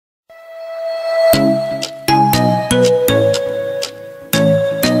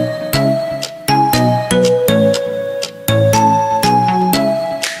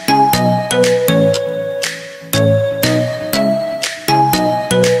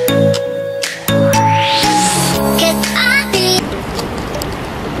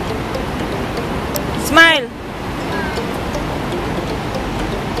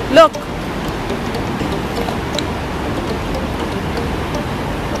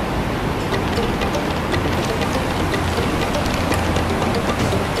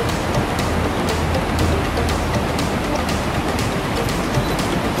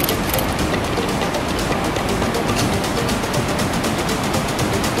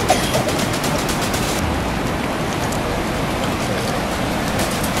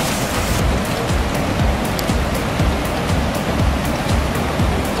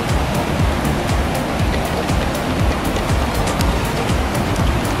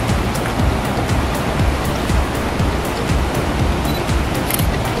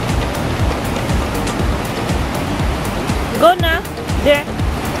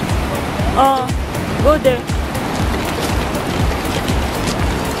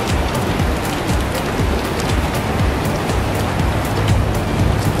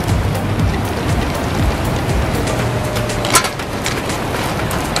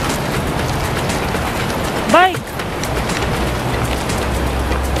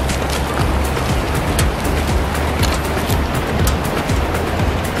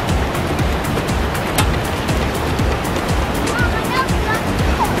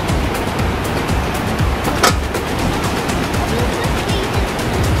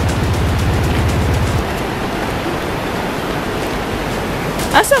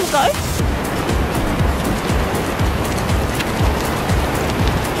Asam ka eh?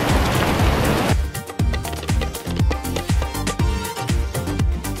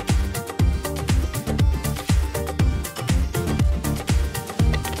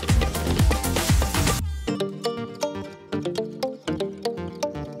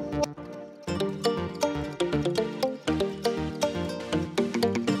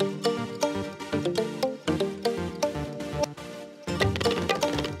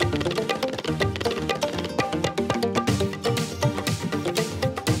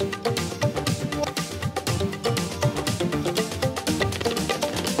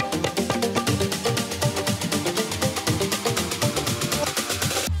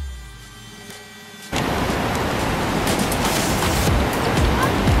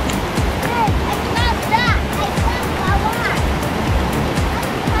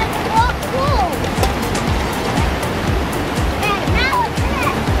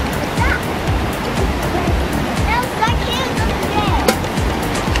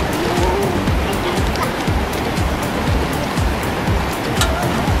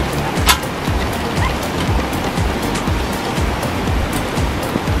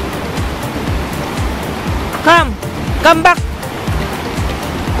 Come back.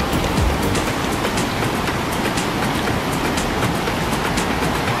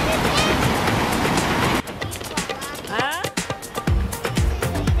 Ha?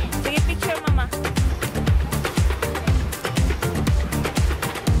 Sige, picture, mama.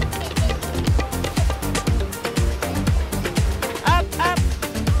 Up, up.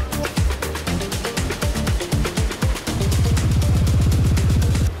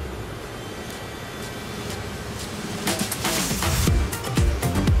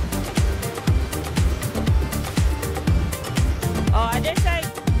 Oh, other side.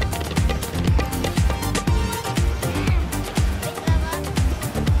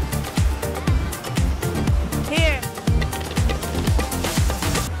 Here.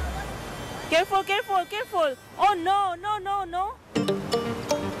 Careful, careful, careful. Oh, no, no, no, no.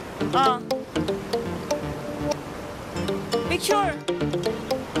 Picture.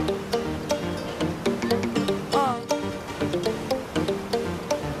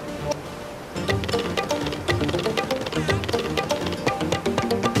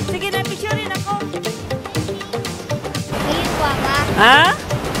 Sige na, picturein ako. Ha?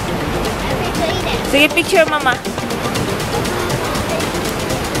 Sige, picture, mama.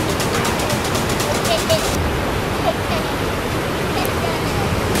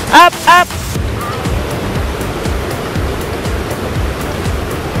 Up, up.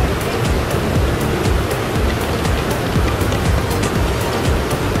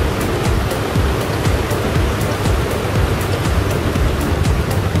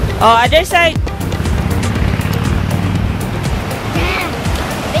 Oh, other side.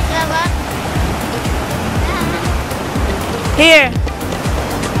 Here.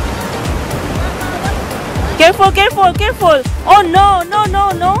 Careful, careful, careful. Oh, no, no, no,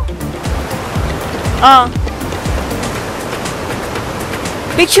 no.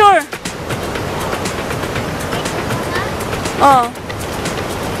 Picture.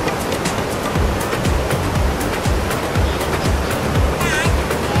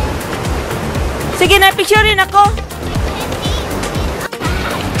 Sige na, picturein ako.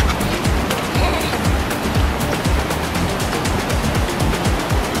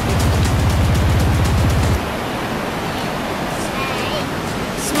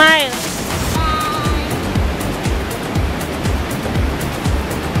 Smile.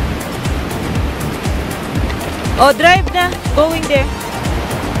 Oh, drive na. Going there.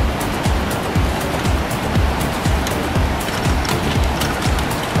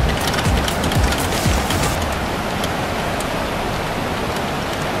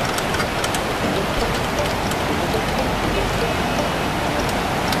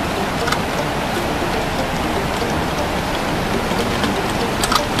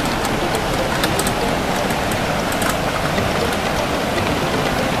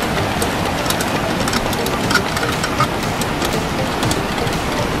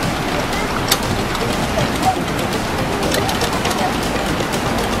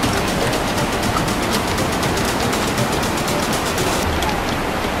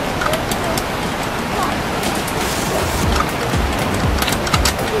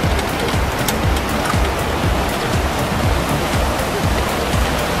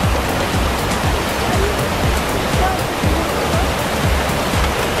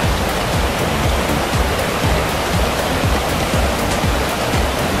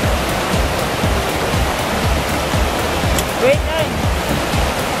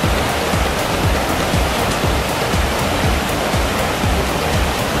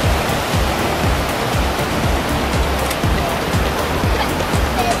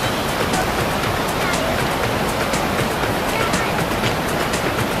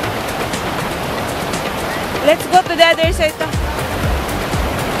 Let's go to the other side.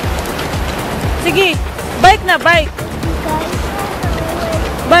 Sige, bike na, bike.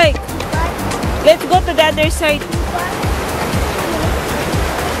 Bike. Let's go to the other side.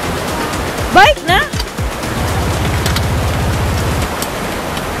 Bike na.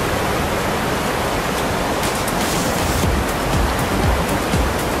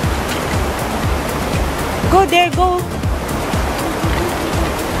 Go there, go.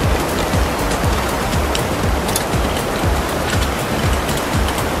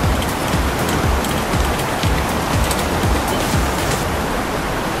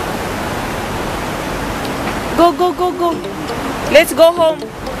 Go, go, go, go. Let's go home.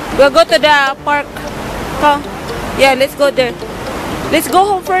 We'll go to the park. Huh? Yeah, let's go there. Let's go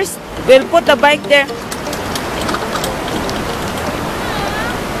home first. We'll put the bike there.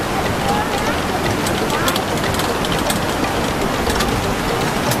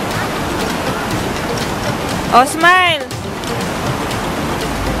 Oh, smile.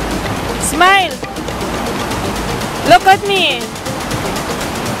 Smile. Look at me.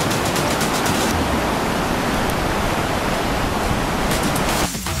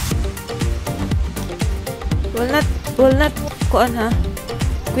 Will not kuan ha.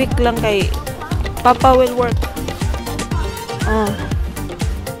 Quick lang kay Papa will work. Oh.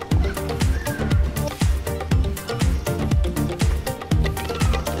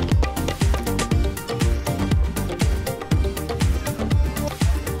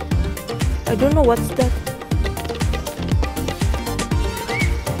 I don't know what's that.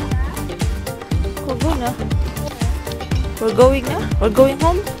 Go na. We're going na. We're going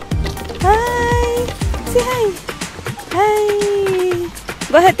home. Hi. Say hi. Hi.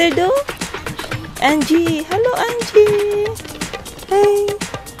 Bahater do? Angie. Hello, Angie. Hi.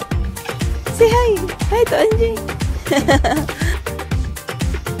 Say hi. Hi to Angie.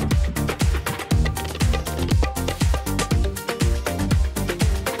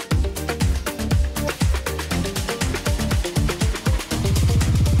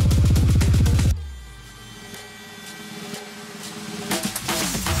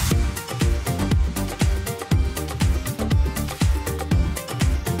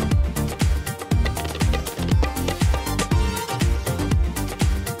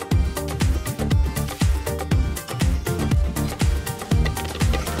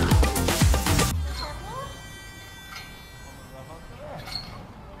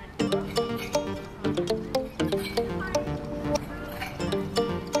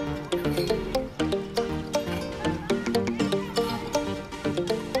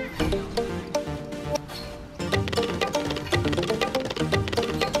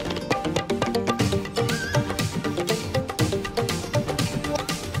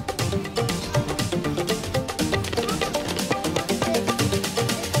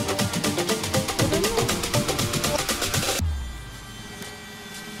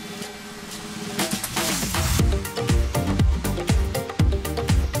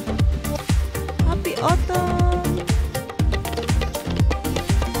 Autumn.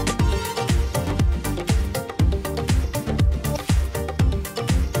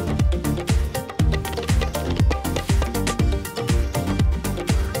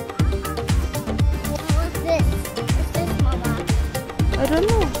 What's this? What's this, Mama? I don't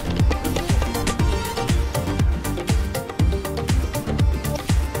know.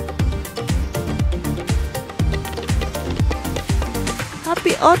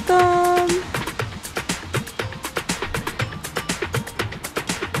 Happy autumn.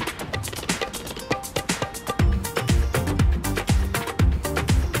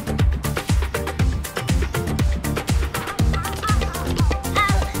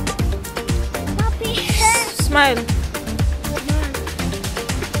 Smile.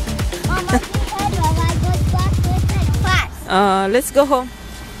 Mama, I go back to class. Let's go home.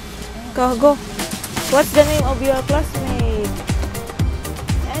 Go, go. What's the name of your classmate?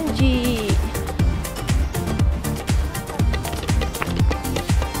 Angie.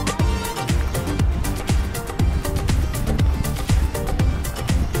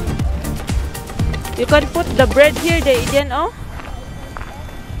 You can put the bread here, the Aadian, oh?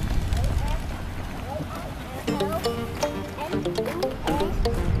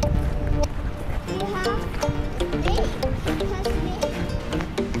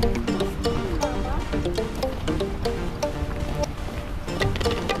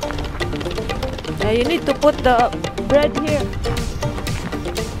 You need to put the bread here.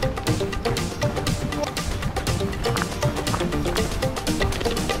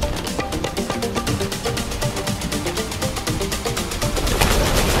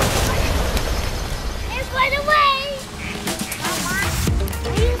 It went away! Mama,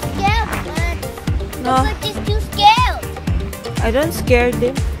 are you scared? No. Look at this I don't scare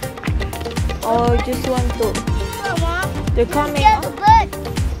them. Oh, I just want to. Mama, They're coming. scare the bird.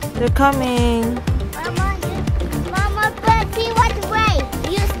 They're coming. Mama, bird, see what way?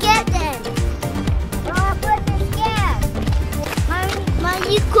 You scared them. Mama, bird is scared. Mama,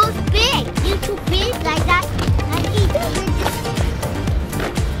 you too big. You too big like that. I eat it.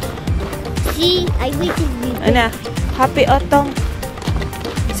 See, I wish it would be big. Ana, happy autumn.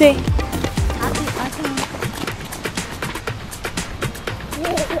 Say, Happy autumn.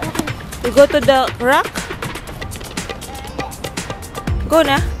 we go to the rock. Go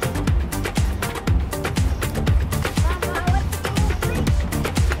na.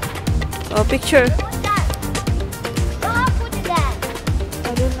 Oh, picture. What's that? Oh, put it there.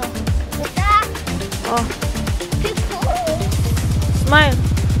 I don't know. What's that? Oh, People. smile.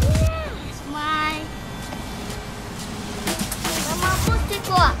 Smile. Mama, put it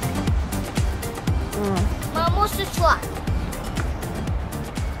what? Mama, put it what?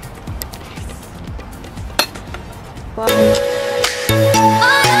 Wow.